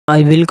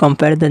I will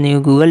compare the new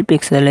Google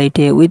Pixel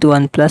 8a with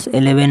OnePlus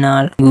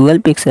 11R. Google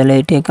Pixel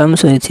 8a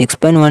comes with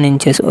 6.1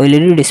 inches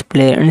OLED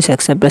display and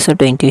success ratio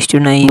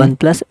 20:9.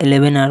 OnePlus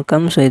 11R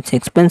comes with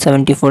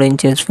 6.74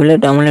 inches Full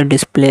AMOLED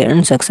display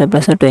and success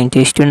ratio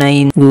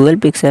 20:9. Google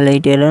Pixel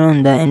 8a run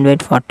on the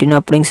Android 14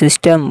 operating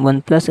system.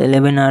 OnePlus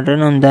 11R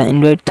run on the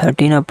Android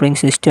 13 operating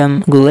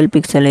system. Google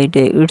Pixel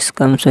 8a it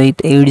comes with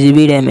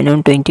 8GB RAM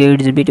and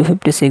 28GB to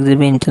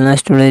 56GB internal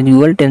storage.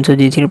 Google Tensor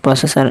G3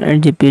 processor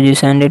and GPU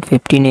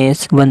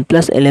G715S.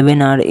 OnePlus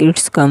 11R it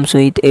comes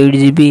with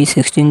 8GB,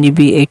 16GB,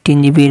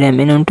 18GB RAM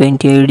and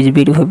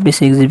 28GB to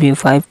 56GB,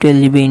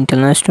 512GB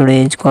internal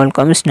storage.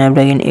 Qualcomm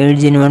Snapdragon 8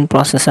 Gen 1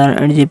 processor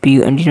and GPU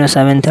Adreno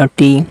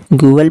 730.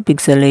 Google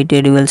Pixel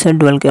 8a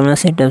dual camera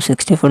setup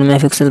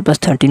 64MP plus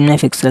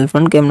 13MP,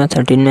 front camera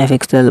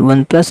 13MP.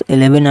 OnePlus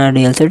 11R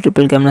dual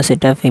triple camera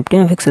setup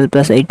 50MP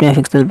plus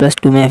 8MP plus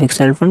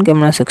 2MP, front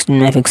camera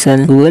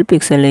 16MP. Google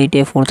Pixel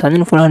 8a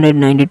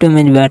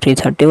 4492mAh battery,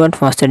 30W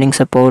fast charging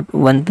support.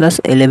 OnePlus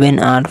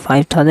 11R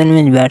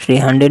 5000mAh battery,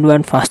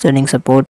 100W fast charging support.